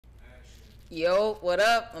Yo, what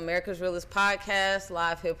up? America's Realest Podcast,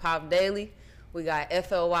 live hip hop daily. We got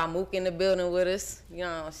F.L.Y. Mook in the building with us. You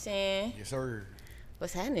know what I'm saying? Yes, sir.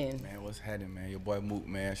 What's happening? Man, what's happening, man? Your boy Mook,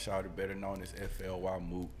 man. Shouted better known as F.L.Y.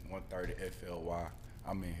 Mook, 130 F.L.Y.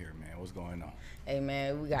 I'm in here, man. What's going on? Hey,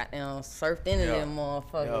 man, we got surfed into them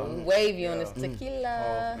motherfuckers. Yeah. We wavy on this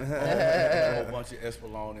tequila. A whole bunch of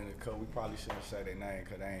F.L.Y. in the cup. We probably shouldn't say their name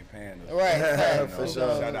because they ain't paying us. Right, For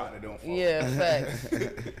sure. Shout out to them folks. Yeah, facts.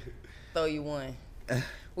 Throw you one.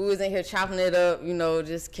 We was in here chopping it up, you know,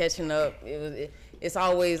 just catching up. It's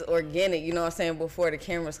always organic, you know what I'm saying, before the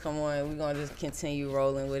cameras come on. We're going to just continue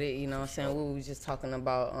rolling with it, you know what I'm saying. We was just talking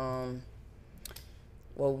about,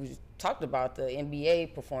 we talked about the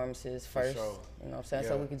NBA performances first, sure. You know what I'm saying,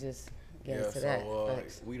 so we could just get into that. So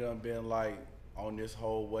we done been like on this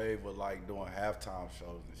whole wave of like doing halftime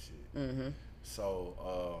shows and shit. Mm-hmm.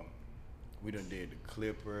 So we done did the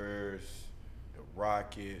Clippers, the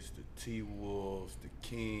Rockets, the T-Wolves, the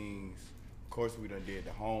Kings. Of course, we done did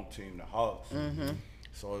the home team, the Hawks. Mm-hmm.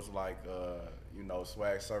 So it's like, you know,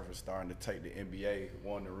 Swag Surfin starting to take the NBA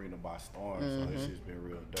one arena by storm. So this shit's been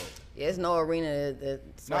real dope. Yeah, there's no arena that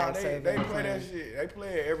Swag Surfin. They play that shit. They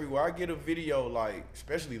play it everywhere. I get a video like,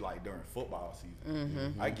 especially like during football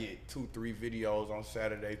season. Mm-hmm. I get 2-3 videos on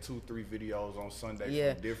Saturday, 2-3 videos on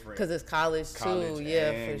Sunday from different. Because it's college too.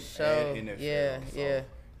 Yeah, and, for sure. And NFL. Yeah.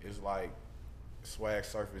 It's like Swag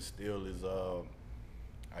Surfin still is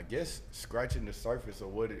I guess scratching the surface of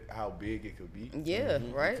how big it could be. Yeah,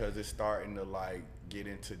 right. Because it's starting to like get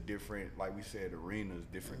into different, like we said, arenas,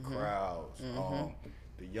 different crowds.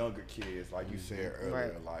 The younger kids, like you said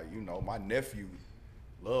earlier, like, you know, my nephew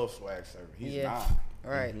loves Swag Surfin. He's 9.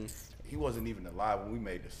 Right. He wasn't even alive when we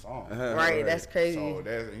made the song. Right, that's crazy. So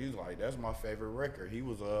he's like, that's my favorite record. He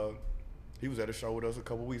was at a show with us a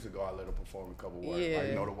couple weeks ago. I let him perform a couple words. Yeah. Like,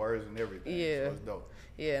 you know the words and everything. Yeah. So it's dope.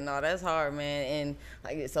 Yeah, no, that's hard, man. And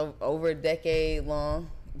like it's over a decade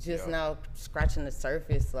long. Just now scratching the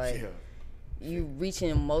surface. Like you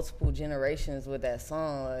reaching multiple generations with that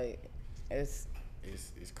song. Like it's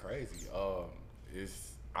crazy.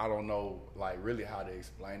 I don't know like really how to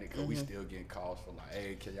explain it because we still getting calls for like,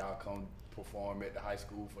 hey, can y'all come perform at the high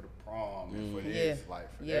school for the prom and for this,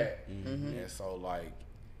 like for that. And so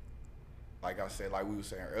like I said, like we were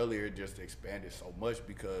saying earlier, just expanded so much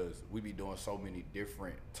because we be doing so many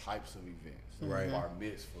different types of events. Right. Bar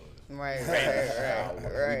mitzvahs. Right.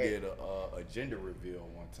 We did a gender reveal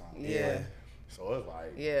one time. Yeah. So it's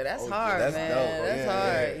like, that's hard, that's man. dope. That's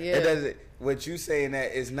hard. Yeah. It doesn't. What you saying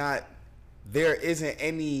that is not. There isn't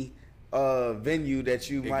any venue that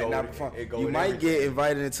you might not perform. You might get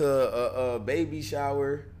invited into a baby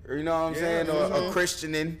shower. Or, you know what I'm saying? Or a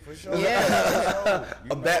christening. For sure. Yeah.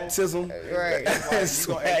 A baptism. Right.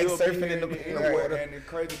 Swag surfing in the water. And the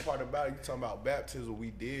crazy part about it, you talking about baptism, we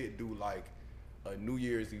did do like a New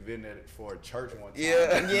Year's event for a church one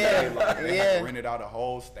time. They rented out a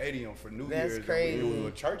whole stadium for New Year's. That's crazy. It was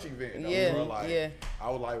a church event. I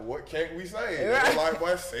was like, what can't we say? Right. They were like,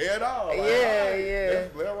 boy, say it all. Like, let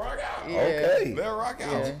it rock out. Yeah. Okay. Let it rock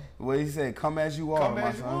out. What he said, come as you are, Come my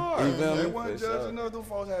as you son. are. You feel me? They weren't judging us. Them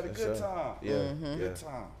folks had a good time. Good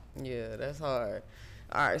time. Yeah, that's hard.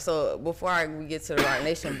 All right, so before we get to the Rock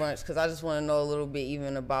Nation bunch, because I just want to know a little bit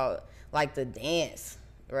even about like the dance,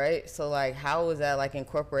 right? So like, how was that like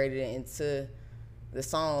incorporated into the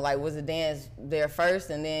song? Like, was the dance there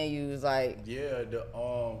first, and then you was like,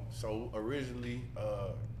 so originally,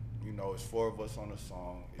 you know, it's 4 of us on the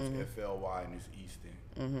song. It's F.L.Y. and it's Easton.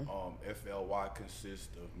 F.L.Y.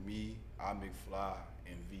 consists of me, F.L.Y,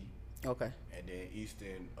 and V. Okay. And then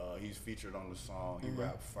Easton, he's featured on the song. He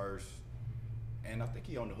rapped first. And I think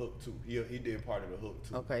he on the hook too. He did part of the hook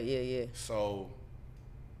too. Okay, yeah. So,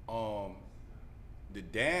 the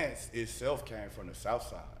dance itself came from the South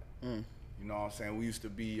Side. You know what I'm saying? We used to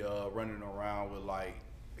be running around with like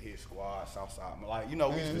Hit Squad, South Side. Like, you know,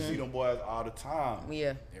 we used to see them boys all the time.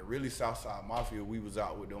 Yeah. And really South Side Mafia, we was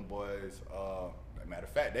out with them boys. Matter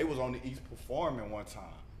of fact, they was on the East performing one time.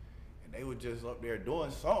 And they were just up there doing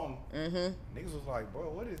something. Niggas was like, bro,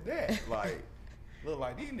 what is that? Like, look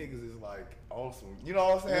like these niggas is like awesome. You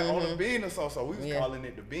know what I'm saying? On the bean or something. So we was calling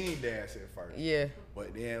it the bean dance at first. Yeah.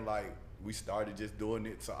 But then like we started just doing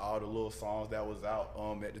it to all the little songs that was out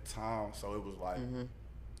at the time. So it was like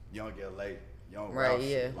Young LA, Young Rouse.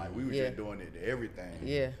 Yeah. Like we were just doing it to everything.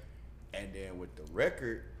 Yeah. And then with the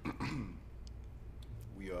record,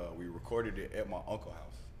 we recorded it at my uncle's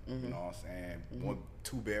house. You know what I'm saying? 1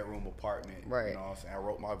 2-bedroom apartment. Right. You know what I'm saying? I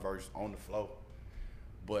wrote my verse on the floor.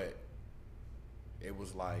 But it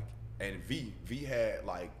was like, and V had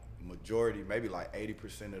like majority, maybe like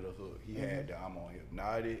 80% of the hook. He had the I'm on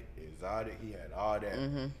Hypnotic, Exotic, he had all that.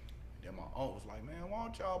 Then and my uncle was like, man, why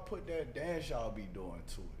don't y'all put that dance y'all be doing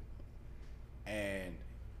to it? And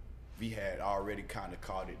we had already kind of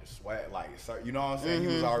called it the swag, like, you know what I'm saying? He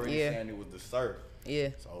was already saying it was the surf. Yeah.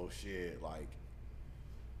 So shit, like,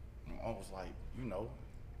 my uncle was like, you know,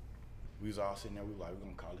 we was all sitting there, we were like, we're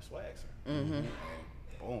gonna call it swag surf. And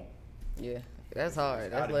boom. Yeah, that's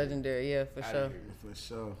hard. That's legendary. Yeah, for sure. For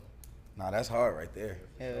sure. Nah, that's hard right there.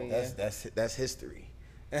 Hell yeah. That's history.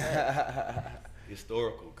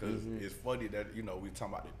 Historical, because it's funny that, you know, we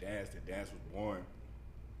talking about the dance. The dance was born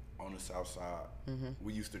on the south side.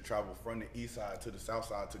 We used to travel from the east side to the south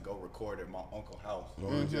side to go record at my uncle's house. So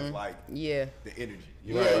it was just like the energy.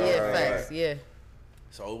 You know? Facts. Yeah.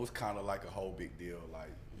 So it was kind of like a whole big deal,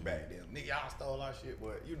 like back then. Nigga, y'all stole our shit,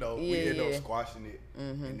 but you know, we ended up squashing it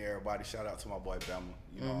and everybody. Shout out to my boy Bama,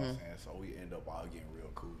 you know what I'm saying? So we end up all getting real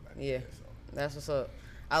cool. So. That's what's up.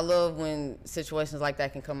 I love when situations like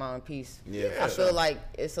that can come out in peace. Yeah. I feel like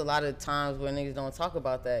it's a lot of times where niggas don't talk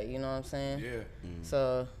about that, you know what I'm saying? Yeah.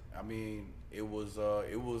 So I mean, it was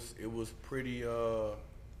pretty it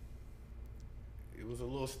was a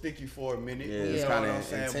little sticky for a minute. Yeah, it was kind of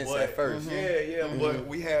intense at first. But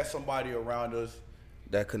we had somebody around us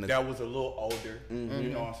that was a little older. You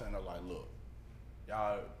know what I'm saying? They're like, look,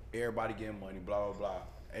 y'all, everybody getting money, blah, blah, blah.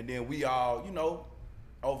 And then we all, you know,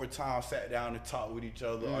 over time sat down and talked with each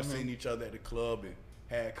other or seen each other at the club and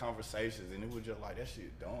had conversations. And it was just like, that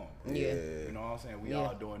shit dumb. Bro. Yeah. You know what I'm saying? We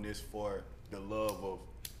all doing this for the love of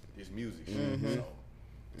this music. So,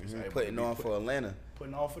 putting on for Atlanta.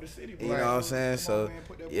 Putting on for the city, bro. You know what I'm saying? So, man,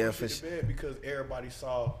 put that for to bed because everybody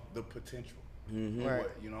saw the potential. Right.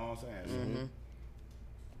 You know what I'm saying? So,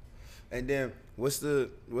 and then what's the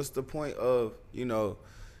point of, you know,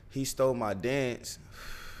 he stole my dance,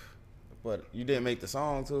 but you didn't make the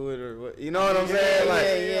song to it, or what? You know what I'm saying?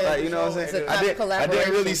 Like, you know what I'm saying? I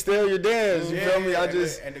didn't really steal your dance. You feel me? I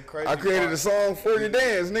created a song for your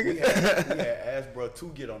dance, nigga. We had asked bro to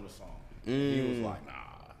get on the song. He was like, nah.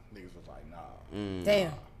 Niggas was like, nah.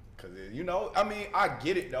 Damn. Cause you know, I mean, I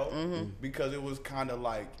get it though, because it was kind of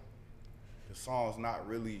like the song's not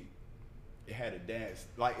really. It had a dance,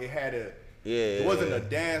 like it had a. It wasn't a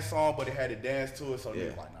dance song, but it had a dance to it. So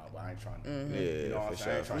niggas like, nah, but I ain't trying to. You know what I'm saying?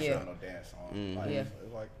 I ain't trying to do no dance song. Like, so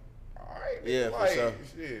it's like, all right. For sure.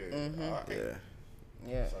 Shit.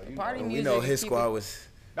 Yeah. So, Party music. We know his squad was.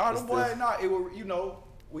 Nah, the boy, it was, you know.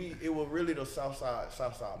 It was really the Southside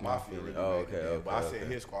Mafia. Really but I said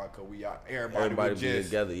his squad because everybody was just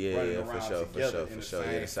together. For sure.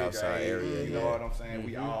 Yeah, the Southside area. You know what I'm saying?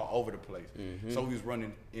 We all over the place. So we was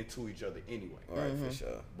running into each other anyway. Right, for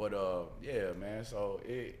sure. But yeah, man. So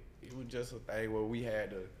it was just a thing where we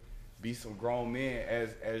had to be some grown men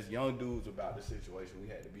as young dudes about the situation. We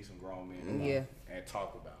had to be some grown men and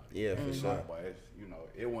talk about it. Yeah, for sure. But it's, you know,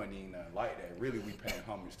 it wasn't even nothing like that. Really, we paying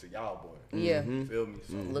homage to y'all, boy. Yeah. Feel me?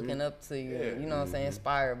 So, looking up to you, you know what I'm saying?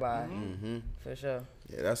 Inspired by for sure.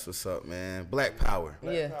 Yeah, that's what's up, man. Black power.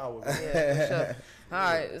 Black power. Yeah, for sure.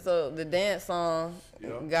 All right, so the dance song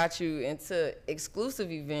got you into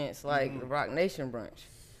exclusive events like the Rock Nation brunch.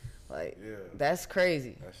 Like, that's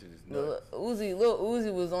crazy. That shit is nuts. Lil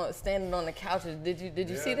Uzi was standing on the couches. Did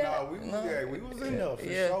you see that? Nah, we was in there for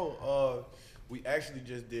sure. We actually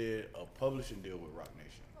just did a publishing deal with Rock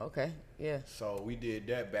Nation. Okay, yeah. So we did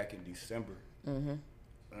that back in December. And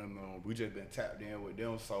we just been tapped in with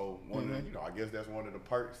them. So one of the, you know, I guess that's one of the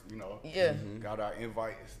perks, you know. Yeah. Got our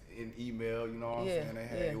invites in email, you know what I'm saying? They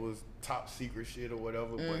had, it was top secret shit or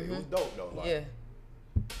whatever, but it was dope though. Like, it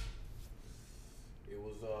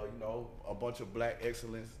was, you know, a bunch of black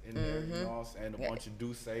excellence in there, you know what I'm saying? A bunch of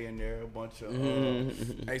Duce in there, a bunch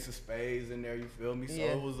of Ace of Spades in there, you feel me? So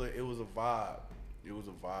it was a vibe. It was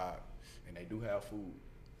a vibe. And they do have food.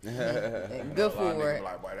 Good food, right?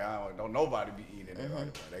 Like, boy, don't nobody be eating in there.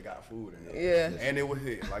 Right? They got food in there. Yeah. And it was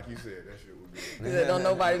hit. Like you said, that shit was good. He said, don't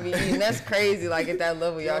nobody be eating. That's crazy. Like, at that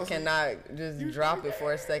level, y'all cannot just drop it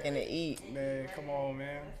for a second to eat. Man, come on,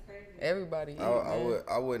 man. Everybody.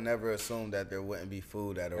 I would never assume that there wouldn't be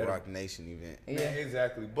food at a Rock Nation event. Yeah,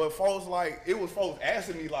 exactly. But folks folks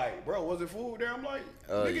asking me like, bro, was it food there? I'm like,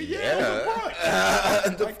 nigga, it was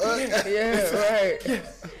a brunch. Right.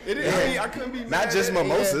 It is. I mean, I couldn't be not just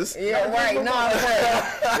mimosas. Yeah, right. No,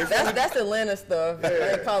 that's Atlanta stuff.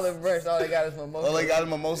 They call it brunch. All they got is mimosas. All they got is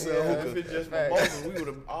mimosa and hookah. If it's just mimosas, we would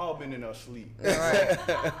have all been in our sleep. Right.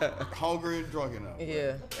 Hungry and drunk enough.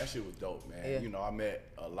 Yeah. That shit was dope, man. Yeah. You know, I met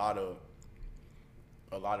a lot of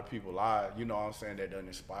people you know what I'm saying, that done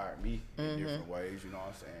inspired me in different ways, you know what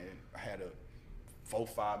I'm saying. I had a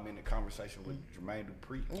 4-5 minute conversation with Jermaine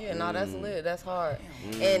Dupri. Yeah, no, that's lit. That's hard.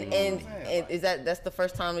 And is that's the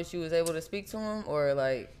first time that you was able to speak to him, or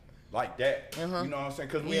like? like that. You know what I'm saying?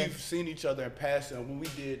 Because we've seen each other in passing. When we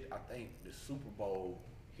did, I think, the Super Bowl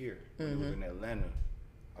here, when it was in Atlanta,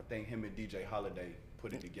 I think him and DJ Holiday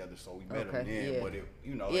put it together, so we met him then. But it,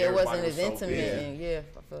 you know, it wasn't as so intimate. And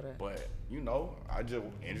I feel that. But you know, I just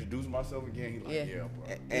introduced myself again. He like, bro.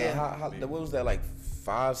 And how what was that, like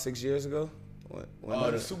 5-6 years ago?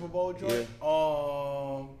 The Super Bowl joint?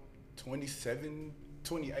 2018.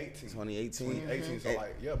 2018. So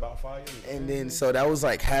like, about 5 years ago. And then, so that was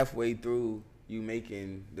like halfway through you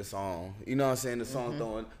making the song. You know what I'm saying? The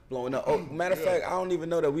song blowing up. Oh, matter of fact, I don't even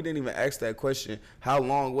know that we didn't even ask that question. How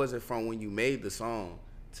long was it from when you made the song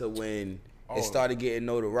to when it started getting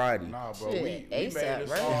notoriety? Nah, bro. We made the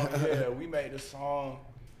song. We made the song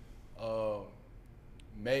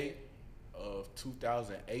May of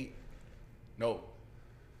 2008. No.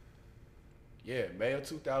 Yeah, May of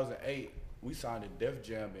 2008. We signed a Def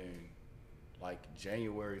Jam in like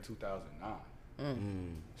January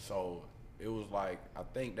 2009. So it was like, I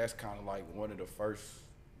think that's kind of like one of the first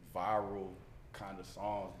viral kind of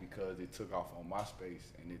songs because it took off on MySpace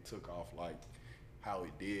and it took off like how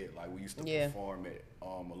it did. Like we used to perform at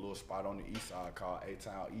a little spot on the east side called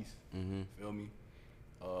A-Town East. Feel me?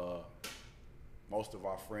 Most of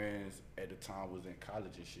our friends at the time was in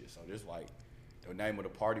college and shit. So this like, the name of the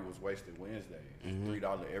party was Wasted Wednesday.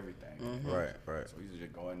 $3 everything. Right. So we used to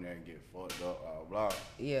just go in there and get fucked up, blah.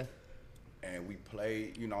 Yeah. And we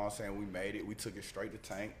played, you know what I'm saying, we made it. We took it straight to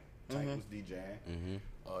Tank. Tank was DJing.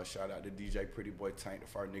 Shout out to DJ Pretty Boy Tank, the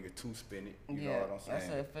first nigga to spin it. You know what I'm saying?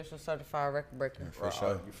 That's an official certified record breaker. For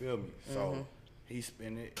sure. You feel me? So he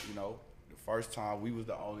spin it, you know. The first time we was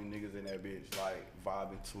the only niggas in that bitch, like,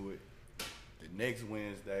 vibing to it. The next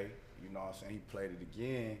Wednesday, you know what I'm saying, he played it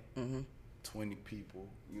again. 20 people,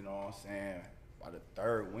 you know what I'm saying? By the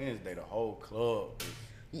third Wednesday, the whole club was...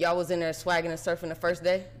 Y'all was in there swagging and surfing the first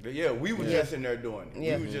day? Yeah, we was just in there doing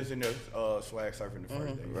it. We was just in there swag surfing the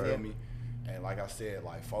first day, you feel me? And like I said,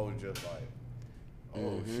 like, folks just like,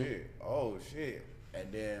 oh shit.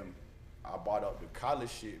 And then I brought up the college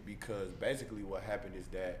shit because basically what happened is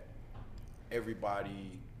that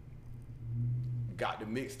everybody got the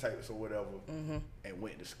mixtapes or whatever and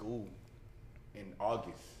went to school in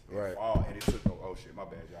August. Fall, and it took over. Oh shit, my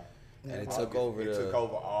bad, y'all. And it took over. It took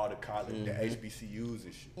over all the college, the HBCUs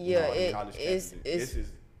and shit. Yeah, this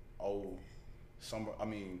is summer. I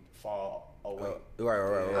mean, fall.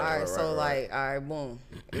 Right. So like, all right, boom.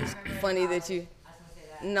 It's funny that you.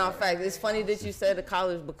 No, in fact, it's funny that you said the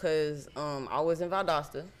college because I was in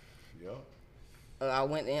Valdosta. Yeah. I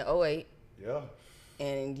went in 08. Yeah.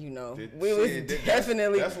 And you know, we was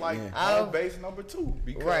definitely. That's like home base number 2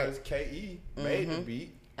 because KE made the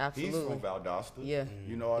beat. Absolutely. He's from Valdosta. Yeah.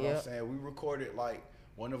 You know what I'm saying? We recorded like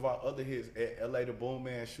one of our other hits at LA, the Boom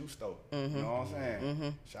Man Shoe Store. You know what I'm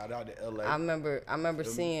saying? Shout out to LA. I remember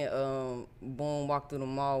seeing Boom walk through the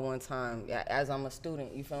mall one time as I'm a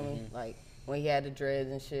student, you feel me? Like when he had the dreads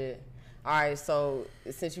and shit. All right, so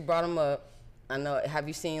since you brought him up, I know, have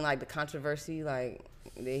you seen like the controversy like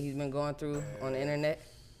that he's been going through on the internet?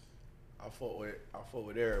 I fought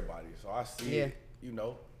with everybody, so I see it, you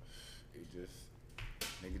know. It just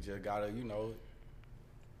nigga just gotta, you know,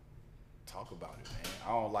 talk about it, man. I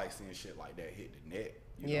don't like seeing shit like that hit the net.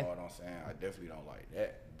 You know what I'm saying? I definitely don't like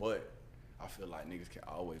that. But I feel like niggas can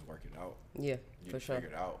always work it out. Yeah, for sure. Figure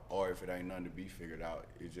it out. Or if it ain't nothing to be figured out,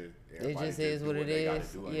 it just is what it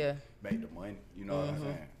is. Yeah. Make the money. You know what I'm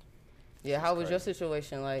saying? Yeah, how was your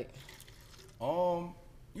situation like?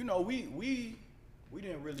 You know, we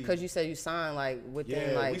didn't really, because you said you signed like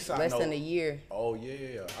within like less than a year. Oh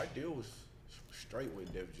yeah. Our deal was straight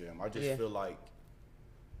with Def Jam. I just feel like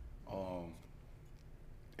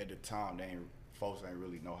at the time folks ain't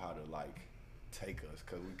really know how to like take us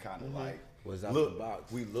because we kind of like was out the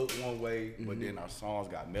box. We look one way, but then our songs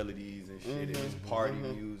got melodies and shit and it's party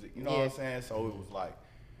music. You know what I'm saying? So it was like,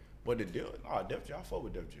 but the deal, Def Jam, I fuck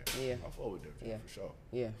with Def Jam. Yeah. I fuck with Def Jam for sure.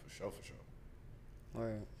 Yeah. For sure. All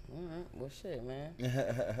right. Well, shit, man.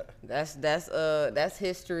 That's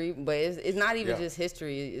history, but it's not even just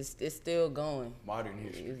history. It's still going. Modern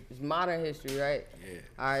history. It's modern history, right? Yeah.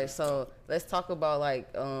 All right. So let's talk about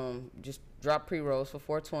like just drop pre-rolls for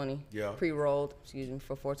 420. Yeah. Pre-rolled,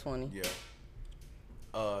 for 420. Yeah.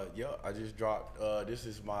 I just dropped. This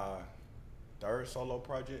is my third solo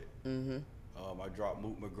project. I dropped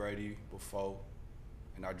Mook McGrady before,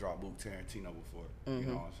 and I dropped Mook Tarantino before. You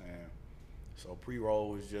know what I'm saying? So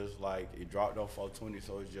pre-roll was just like, it dropped on 420,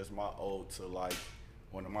 so it's just my ode to like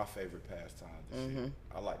one of my favorite pastimes and shit.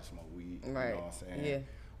 I like to smoke weed, you know what I'm saying? Yeah.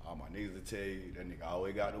 All my niggas will tell you, that nigga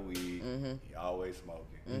always got the weed, he always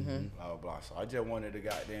smoking, blah, blah, blah. So I just wanted to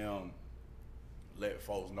goddamn let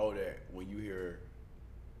folks know that when you hear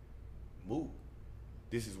Mook,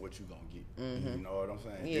 this is what you gonna get. You know what I'm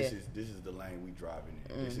saying? Yeah. This is the lane we driving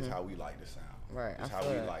in. This is how we like the sound. Right. This is how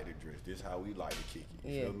we like to dress. This is how we like to kick it.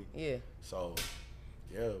 You feel me? Yeah. So,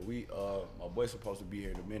 yeah, we my boy's supposed to be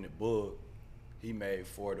here in a minute. Bug, he made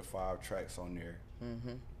 4 to 5 tracks on there.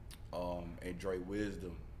 And Dre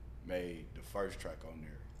Wisdom made the first track on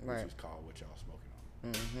there, which is called What Y'all Smoking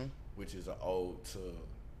On, which is an ode to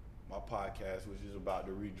my podcast, which is about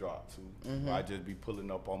to redrop too. I just be pulling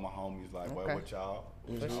up on my homies like, "Boy, what y'all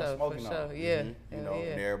smoking on?" Yeah. You know,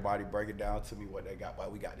 and everybody break it down to me what they got. Boy,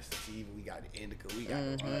 we got the sativa, we got the indica, we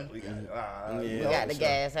got we got the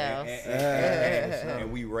gas house, and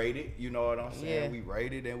we rate it. You know what I'm saying? Yeah. We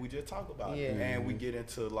rate it and we just talk about it, and we get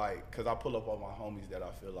into like, cause I pull up on my homies that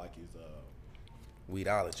I feel like is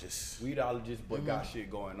weedologists, but got shit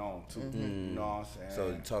going on too. You know what I'm saying?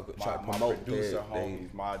 So try to my promote producer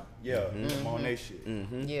homies, I'm on they shit.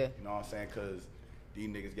 Yeah. You know what I'm saying? Cause these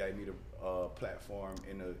niggas gave me the platform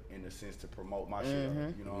in the sense to promote my shit.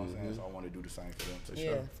 You know what I'm saying? So I want to do the same for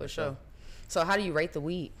them. For sure. So how do you rate the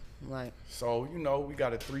weed? Like, so you know, we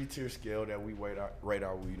got a 3-tier scale that we rate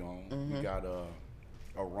our weed on. We got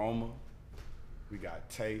aroma, we got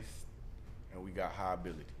taste, and we got high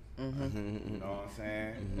ability. You know what I'm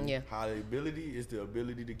saying? Yeah. High ability is the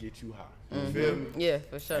ability to get you high. You feel me? Yeah,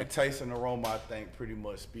 for sure. And taste and aroma, I think, pretty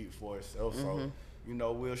much speak for itself. So, you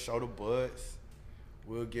know, we'll show the buds.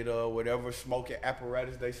 We'll get whatever smoking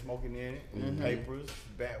apparatus they smoking in it. Papers,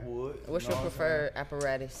 backwoods. What's your preferred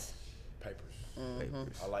apparatus? Papers.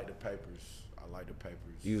 I like the papers.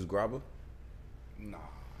 You use grabber? Nah.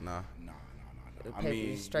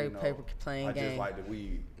 The straight paper playing game. I just like the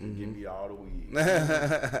weed. Give me all the weed. Give me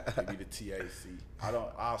the THC.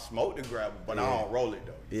 I'll smoke the grabber, but I don't roll it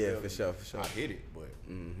though. Yeah, for sure. I hit it, but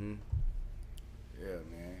yeah,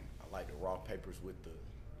 man. I like the raw papers with the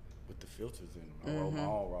filters in them. I roll my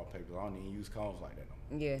own raw papers. I don't even use cones like that no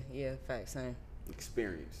more. Yeah, facts, same.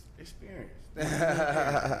 Experience.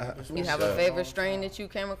 You have a favorite strain that you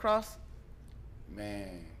came across?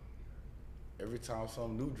 Man, every time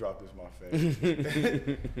something new drop is my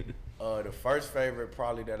favorite. The first favorite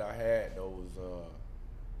probably that I had though was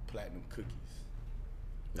Platinum Cookies.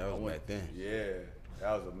 That was back then. Yeah,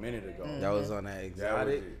 that was a minute ago. That was on that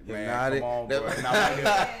exotic. Man, come on, bro.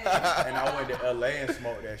 And I went to LA and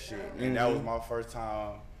smoked that shit. And that was my first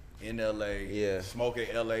time in LA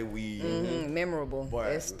smoking LA weed. Memorable. Boy,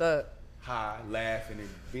 it stuck. High, laughing, and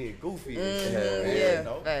being goofy. You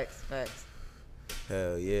know? Facts.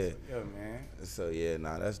 Hell yeah. Yeah, man. So yeah,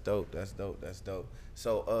 that's dope.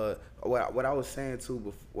 So what I was saying too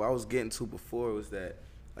before, what I was getting to before was that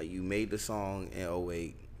like you made the song in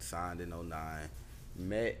 2008, signed in 2009,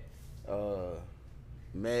 met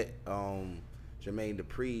Jermaine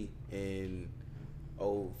Dupri in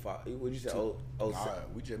 2005. What'd you say?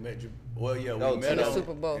 We just met you. Well, yeah, we met at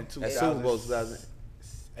Super Bowl. In at Super Bowl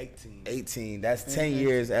 2018. That's 10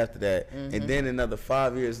 years after that, and then another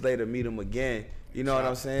 5 years later, meet him again. You know what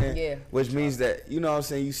I'm saying? Yeah. Which means that, you know what I'm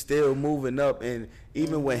saying, you still moving up, and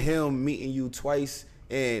even with him meeting you twice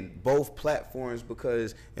in both platforms,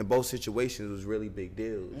 because in both situations was really big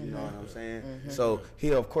deals. You know what I'm saying? So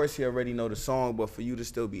he already know the song, but for you to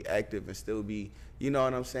still be active and still be, you know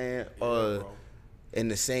what I'm saying, in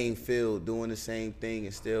the same field, doing the same thing,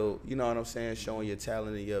 and still, you know what I'm saying, showing your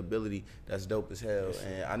talent and your ability, that's dope as hell.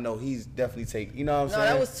 And I know he's definitely you know what I'm saying?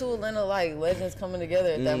 No, that was two Atlanta like legends coming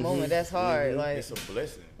together at that moment. That's hard. Like, it's a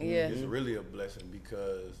blessing. Yeah. It's really a blessing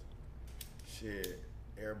because shit,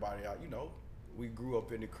 everybody out, you know, we grew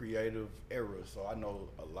up in the creative era, so I know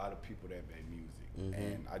a lot of people that make music.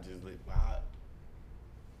 And I just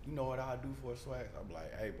you know what I do for a swag? I'm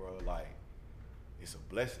like, hey bro, like, it's a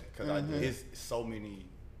blessing because it's so many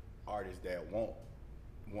artists that want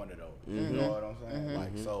one of those. You know what I'm saying?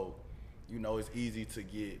 Like, so, you know, it's easy to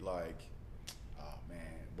get like, oh man,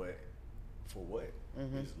 but for what?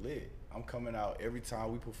 It's lit. I'm coming out every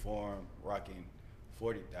time we perform, rocking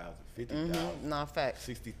 40,000, 50,000, nah, facts.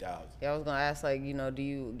 60,000. Yeah, I was gonna ask, like, you know, do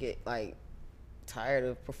you get like tired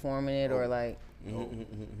of performing it or like? No.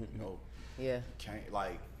 Yeah. Can't,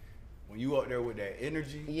 like, when you up there with that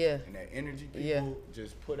energy, and that energy people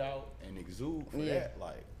just put out and exude for that,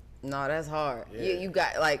 like. No, that's hard. Yeah. You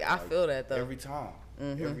got, like, I feel that though. Every time.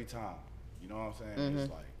 Every time. You know what I'm saying?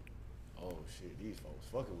 It's like, oh shit, these folks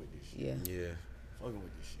fucking with this shit. Yeah. Fucking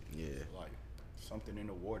with this shit. Yeah. It's like something in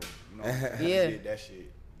the water. You know what I'm saying? We did that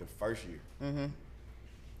shit the first year. And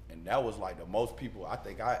that was like the most people I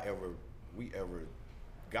think we ever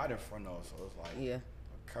got in front of. So it's like,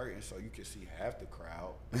 curtain so you can see half the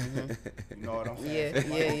crowd. You know what I'm saying?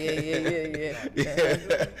 Yeah.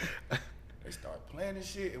 They start playing this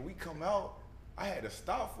shit and we come out. I had to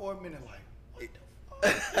stop for a minute, like, what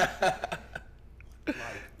the fuck?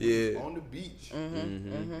 Like, on the beach,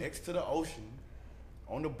 next to the ocean,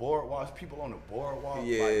 on the boardwalk, people on the boardwalk, like,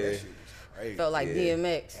 that shit was crazy. Felt like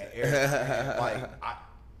DMX. Like,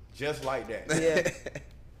 just like that. Yeah.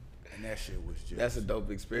 And that shit was just. That's a dope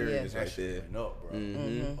experience right there. Went up,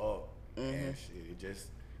 bro. Up. And shit, it just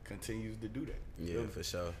continues to do that. Yeah, for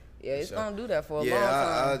sure. Yeah, it's gonna do that for a long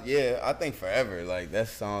time. I think forever. Like, that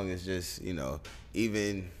song is just, you know,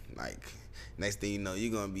 even like next thing you know,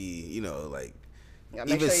 you're gonna be, you know, like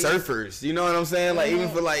even surfers, you know what I'm saying? Like, even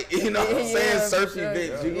for like, you know what I'm saying, surf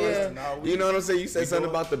events. You know what I'm saying? You said something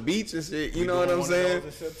about the beach and shit. You know what I'm saying?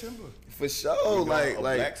 In September. For sure, like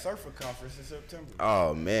Black Surfer Conference in September.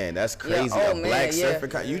 Oh man, that's crazy. Yeah. Black Surfer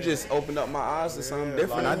Conference. You just opened up my eyes to something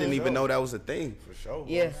different. I didn't even know that was a thing. For sure.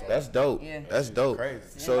 Yeah, that's dope. Yeah. That's dope. Crazy.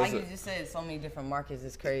 So like you just said, so many different markets.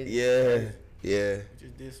 It's crazy. Yeah. We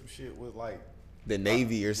just did some shit with like the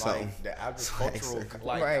Navy or something. Like the agricultural,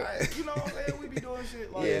 like right. You know what I'm saying? We be doing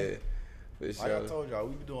shit like. Yeah. For sure. Like I told y'all,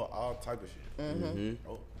 we be doing all type of shit.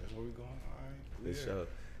 Oh, that's where we going. All right. For sure.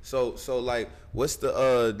 So like, what's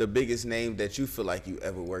the biggest name that you feel like you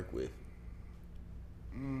ever worked with?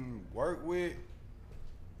 Work with?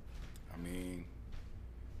 I mean,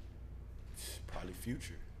 probably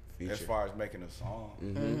Future. As far as making a song, you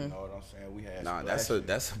know what I'm saying? We had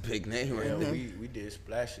that's a big name right there. We did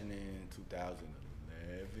Splashing in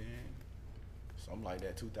 2011, something like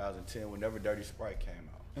that. 2010, whenever Dirty Sprite came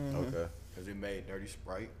out. Okay. Because it made Dirty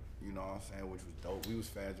Sprite. You know what I'm saying? Which was dope. We was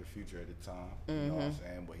fans of Future at the time. You know what I'm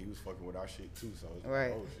saying? But he was fucking with our shit too. So it's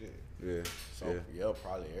like, oh shit. Yeah. So yeah,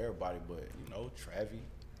 probably everybody. But you know, Travi,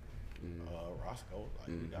 Roscoe.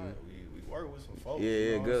 Like we work with some folks.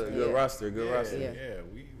 Yeah, good roster. Good roster. Yeah,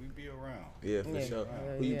 we be around. Yeah, for sure.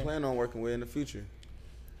 Who you plan on working with in the future?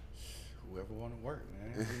 Whoever want to work,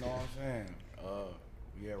 man. You know what I'm saying?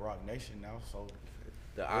 We at Rock Nation now, so.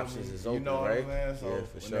 The options is open, you know right? What I'm saying?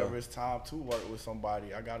 So whenever it's time to work with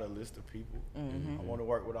somebody, I got a list of people. I want to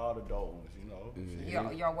work with all the dope ones, you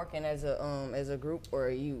know. Y'all working as a group, or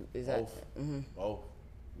you is both? That? Both.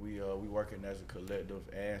 We working as a collective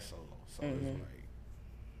and solo. So it's like,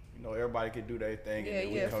 you know, everybody can do their thing, and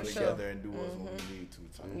then we come together and do what we need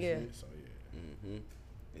to. Type shit. So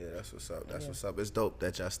yeah, that's what's up. That's what's up. It's dope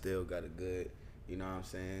that y'all still got a good, you know what I'm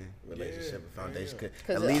saying, relationship and foundation.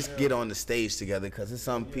 At least get on the stage together, because there's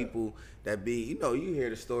some people that be, you know, you hear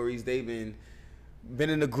the stories, they've been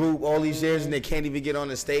in the group all these years and they can't even get on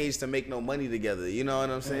the stage to make no money together. You know what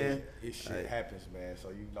I'm saying? Shit happens, man. So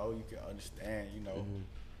you know, you can understand, you know,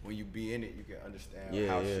 when you be in it, you can understand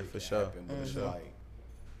how shit for can sure. happen. But it's like,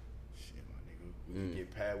 shit, my nigga, we can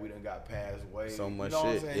get past, we done got past way. So much you know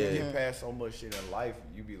shit. What I'm saying? You get past so much shit in life,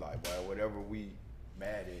 you be like, boy, whatever we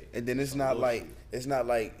mad at. And then it's not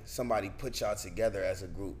like somebody put y'all together as a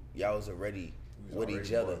group. Y'all was already with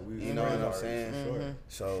each other. You know what I'm saying? Sure.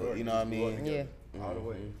 So you know what I mean? Yeah. All the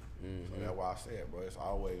way. So that's why I said, bro, it's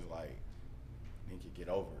always like, nigga, get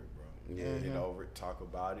over it, bro. Yeah. Get over it, talk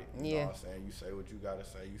about it. You know what I'm saying? You say what you gotta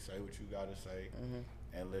say, you say what you gotta say.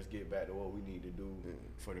 And let's get back to what we need to do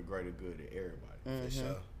for the greater good of everybody. For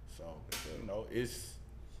sure. So, you know, it's,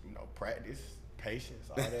 you know, practice, patience,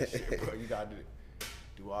 all that shit, bro. You gotta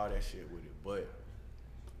do all that shit with it. But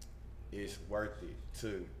it's worth it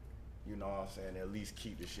to, you know what I'm saying, at least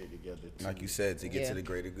keep the shit together too. Like you said, to get to the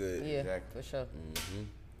greater good. Yeah, exactly. For sure.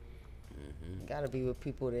 Gotta be with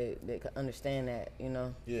people that can understand that, you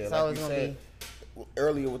know. Yeah, it's like always you gonna said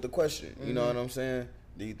earlier with the question, you know what I'm saying?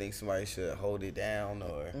 Do you think somebody should hold it down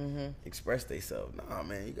or express themselves? Nah,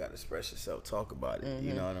 man, you gotta express yourself, talk about it.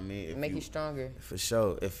 You know what I mean? make you stronger. For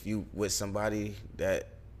sure. If you with somebody that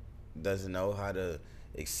doesn't know how to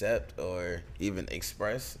accept or even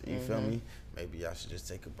express, you feel me? Maybe y'all should just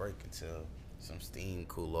take a break until some steam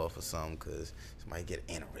cool off or something, because somebody get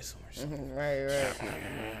an aneurysm or something. Right.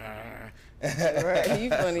 Right, you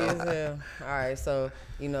funny as hell. All right, so,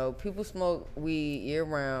 you know, people smoke weed year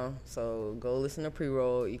round, so go listen to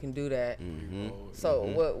PreRolled. You can do that. So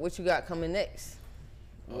what you got coming next?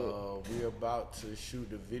 We're about to shoot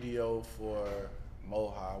the video for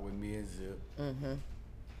Moha with me and Zip.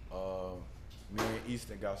 Me and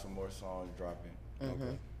Easton got some more songs dropping.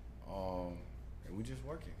 And we just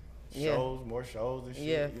working. Shows, more shows and shit.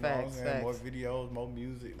 Yeah, you facts, know what I'm saying? More videos, more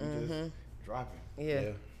music. We just dropping. Yeah.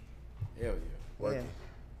 Hell yeah. Working.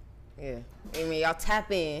 Yeah. I mean, y'all tap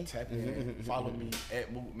in. Tap in. Follow me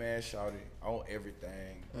at Mook Man Shouted on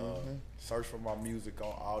everything. Search for my music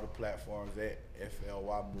on all the platforms at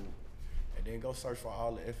F.L.Y Mook. And then go search for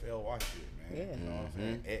all the F.L.Y shit, man. Yeah. You know what I'm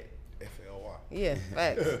saying? At F.L.Y. Yeah,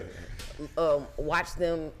 facts. Watch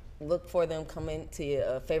them look for them coming to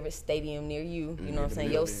your favorite stadium near you. You know what I'm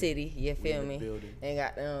saying? Your city. You feel me? And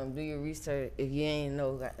goddamn, do your research if you ain't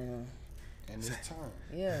know. Goddamn. And it's turn.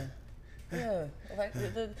 Yeah. Yeah. Like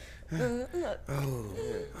if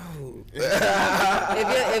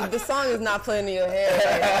the song is not playing in your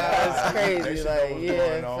head, it's crazy. Like,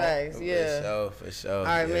 facts. Yeah. For sure. All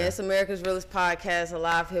right, man. It's America's Realest Podcast, a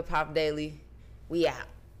live hip hop daily. We out.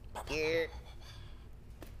 Yeah.